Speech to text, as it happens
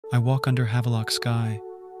I walk under Havelock sky,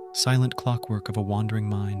 silent clockwork of a wandering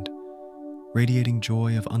mind. Radiating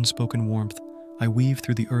joy of unspoken warmth, I weave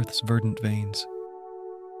through the earth's verdant veins.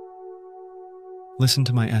 Listen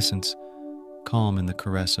to my essence, calm in the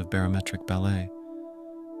caress of barometric ballet.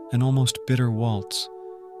 An almost bitter waltz,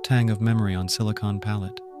 tang of memory on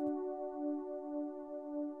silicon-palate.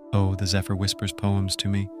 Oh, the zephyr whispers poems to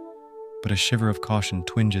me, but a shiver of caution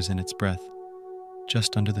twinges in its breath,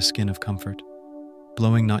 just under the skin of comfort,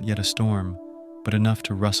 blowing not yet a storm, but enough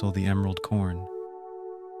to rustle the emerald corn.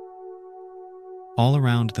 All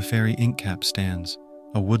around the fairy inkcap stands,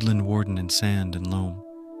 a woodland warden in sand and loam.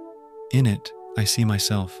 In it, I see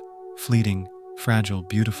myself, fleeting, fragile,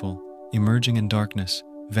 beautiful, emerging in darkness,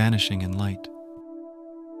 vanishing in light.